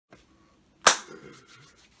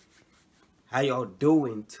How y'all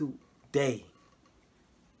doing today?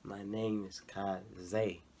 My name is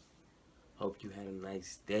Kaze. Hope you had a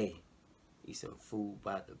nice day. Eat some food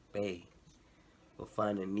by the bay. Go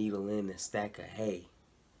find a needle in a stack of hay.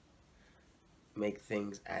 Make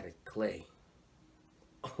things out of clay.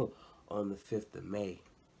 On the 5th of May.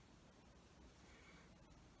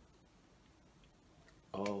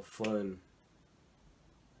 All fun.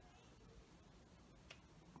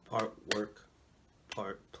 Part work,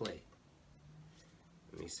 part play.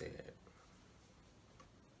 Let me say that.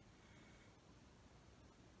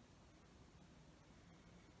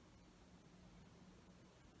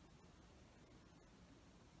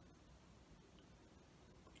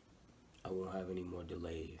 I won't have any more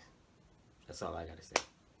delays. That's all I gotta say.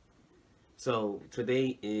 So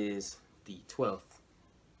today is the 12th,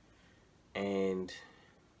 and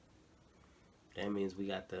that means we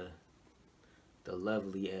got the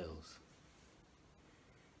lovely L's.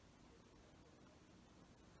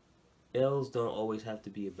 L's don't always have to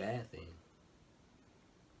be a bad thing.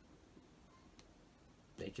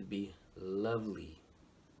 They could be lovely.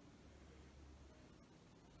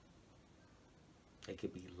 They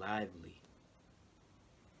could be lively.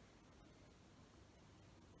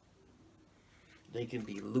 They can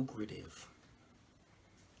be lucrative.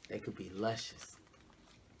 They could be luscious.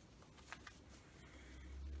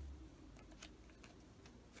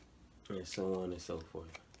 And so on and so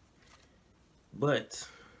forth. But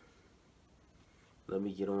let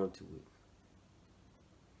me get on to it.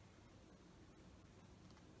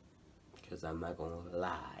 Because I'm not going to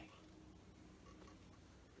lie.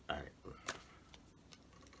 Alright.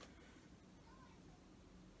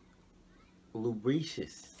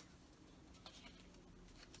 Lubricious.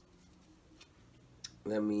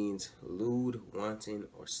 That means lewd, wanton,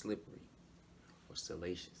 or slippery, or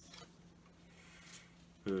salacious.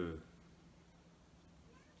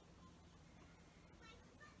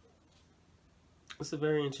 It's a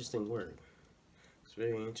very interesting word. It's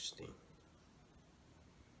very interesting.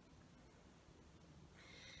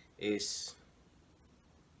 It's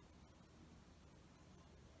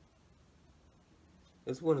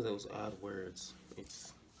one of those odd words. It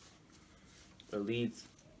leads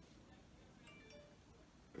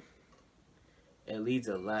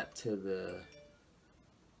a lot to the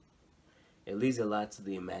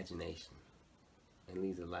imagination. It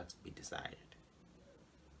leaves a lot to be desired.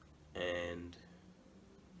 And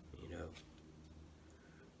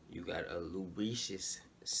you got a lubricious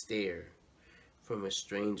stare from a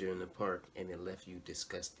stranger in the park, and it left you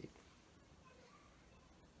disgusted.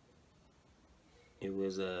 It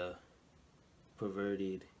was a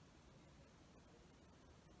perverted,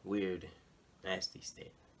 weird, nasty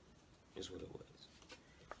stare. Is what it was.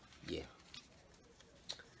 Yeah.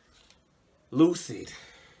 Lucid.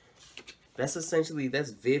 That's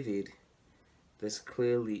vivid. That's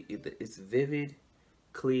clearly, it's vivid,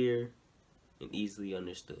 clear, and easily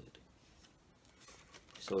understood.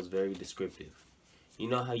 So it's very descriptive. You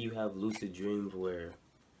know how you have lucid dreams where,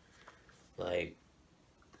 like,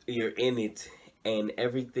 you're in it and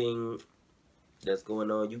everything that's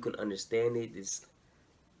going on, you can understand it.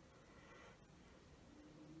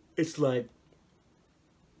 It's like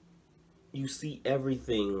you see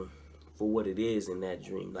everything for what it is in that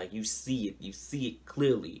dream. Like, you see it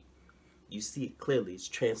clearly. It's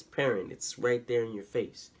transparent. It's right there in your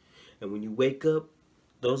face. And when you wake up,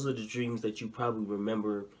 those are the dreams that you probably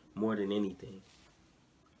remember more than anything.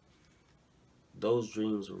 Those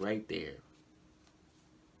dreams are right there.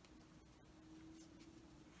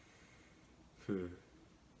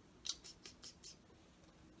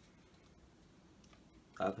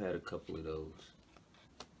 I've had a couple of those.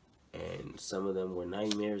 And some of them were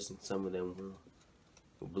nightmares and some of them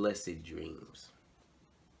were blessed dreams.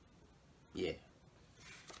 Yeah.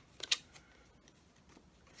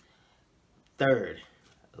 Third,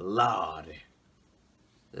 Lord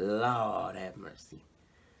have mercy.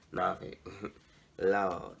 Nah, okay.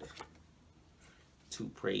 Lord. To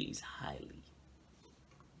praise highly.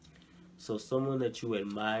 So someone that you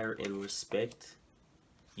admire and respect,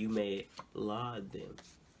 you may laud them.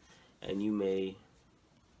 And you may,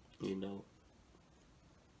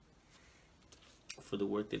 for the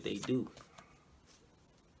work that they do.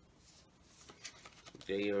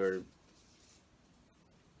 They are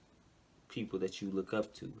people that you look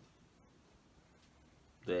up to,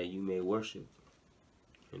 that you may worship,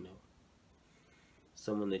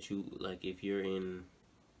 someone that you, like, if you're in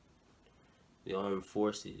the armed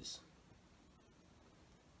forces,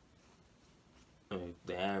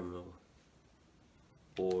 the admiral,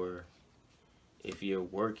 or if you're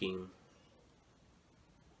working,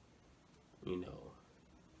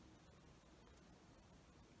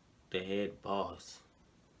 the head boss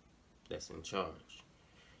that's in charge.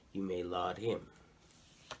 You may laud him.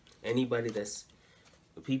 Anybody that's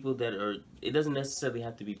people that are, it doesn't necessarily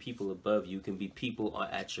have to be people above you. It can be people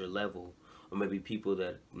at your level, or maybe people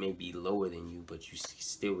that may be lower than you, but you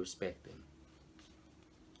still respect them.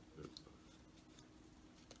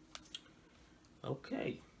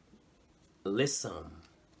 Okay. Lissome.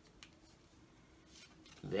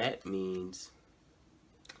 That means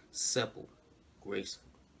supple, graceful.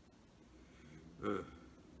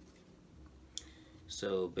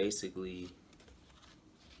 So basically,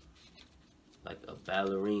 like a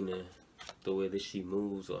ballerina, the way that she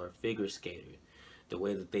moves, or a figure skater, the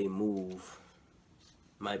way that they move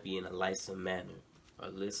might be in a lissome manner, or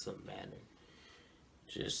lissome manner.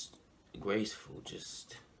 Just graceful,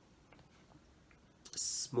 just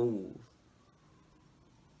smooth,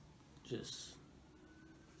 just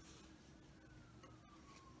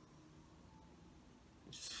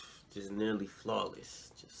nearly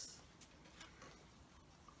flawless, just,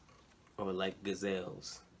 or like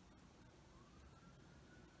gazelles,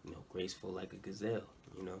 you know, graceful like a gazelle,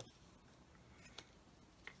 you know.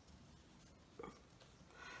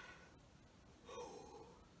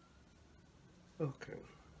 Okay.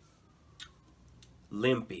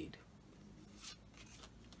 Limpid.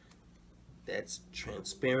 That's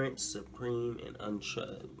transparent, supreme, and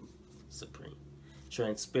supreme.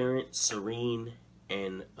 Transparent, serene,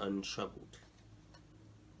 and untroubled.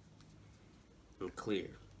 And clear.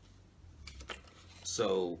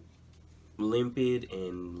 So, limpid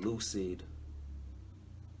and lucid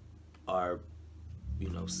are, you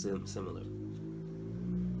know, similar.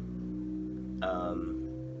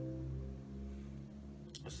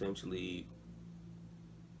 Essentially,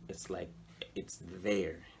 it's like, it's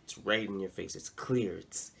there. It's right in your face. It's clear.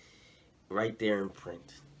 It's right there in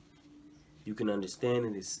print. You can understand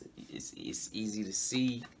it. It's easy to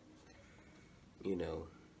see. You know,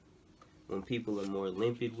 when people are more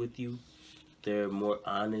limpid with you, they're more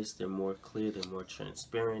honest, they're more clear, they're more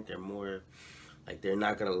transparent, they're more, like, they're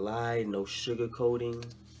not gonna lie, no sugarcoating,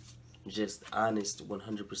 just honest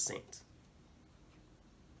 100%.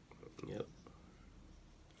 Yep.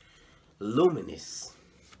 Luminous.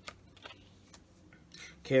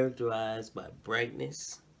 Characterized by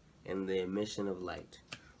brightness and the emission of light,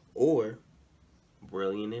 or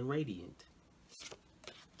brilliant and radiant.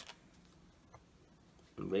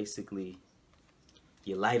 And basically,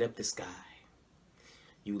 you light up the sky.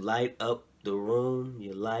 You light up the room.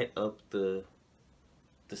 You light up the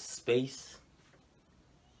space.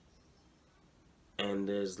 And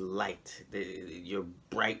there's light. You're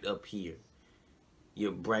bright up here.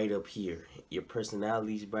 You're bright up here. Your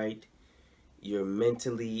personality's bright. You're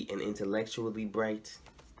mentally and intellectually bright.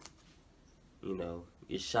 You know,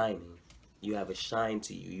 you're shining. You have a shine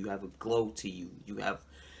to you. You have a glow to you. You have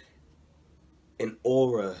an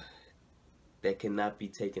aura that cannot be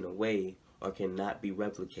taken away or cannot be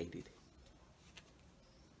replicated.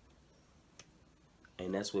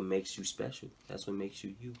 And that's what makes you special. That's what makes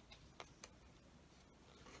you you.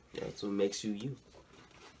 That's what makes you you.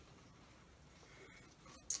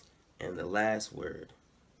 And the last word,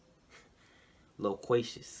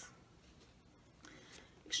 loquacious.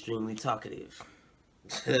 Extremely talkative.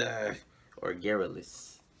 Or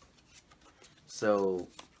garrulous. So,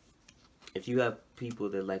 if you have people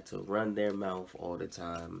that like to run their mouth all the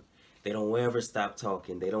time, they don't ever stop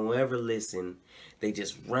talking, they don't ever listen, they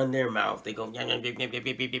just run their mouth, they go, and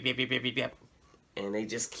they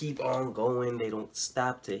just keep on going, they don't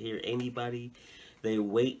stop to hear anybody, they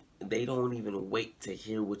don't even wait to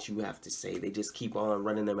hear what you have to say, they just keep on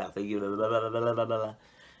running their mouth, and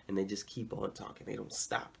they just keep on talking, they don't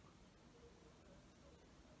stop.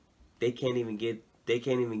 They can't even give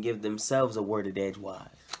themselves a word edgewise.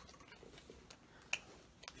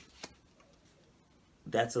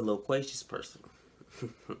 That's a loquacious person.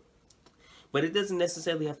 But it doesn't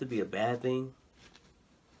necessarily have to be a bad thing.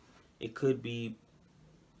 It could be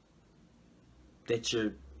that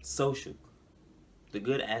you're social. The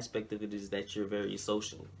good aspect of it is that you're very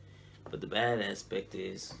social. But the bad aspect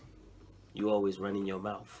is you always running your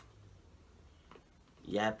mouth.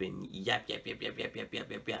 Yapping. Yap, yap, yap, yap, yap, yap,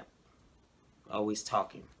 yap, yap, yap. Always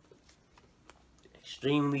talking.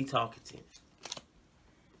 Extremely talkative.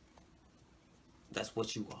 That's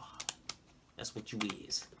what you are. That's what you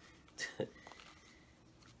is.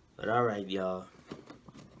 But alright, y'all. I'm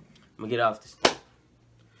gonna get off this.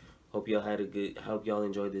 Hope y'all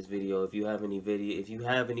enjoyed this video. If you have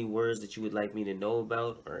any words that you would like me to know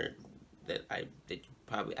about, or that I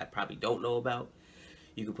probably don't know about,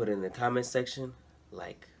 you can put it in the comment section.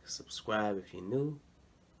 Like, subscribe if you're new.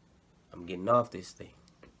 I'm getting off this thing.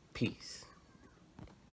 Peace.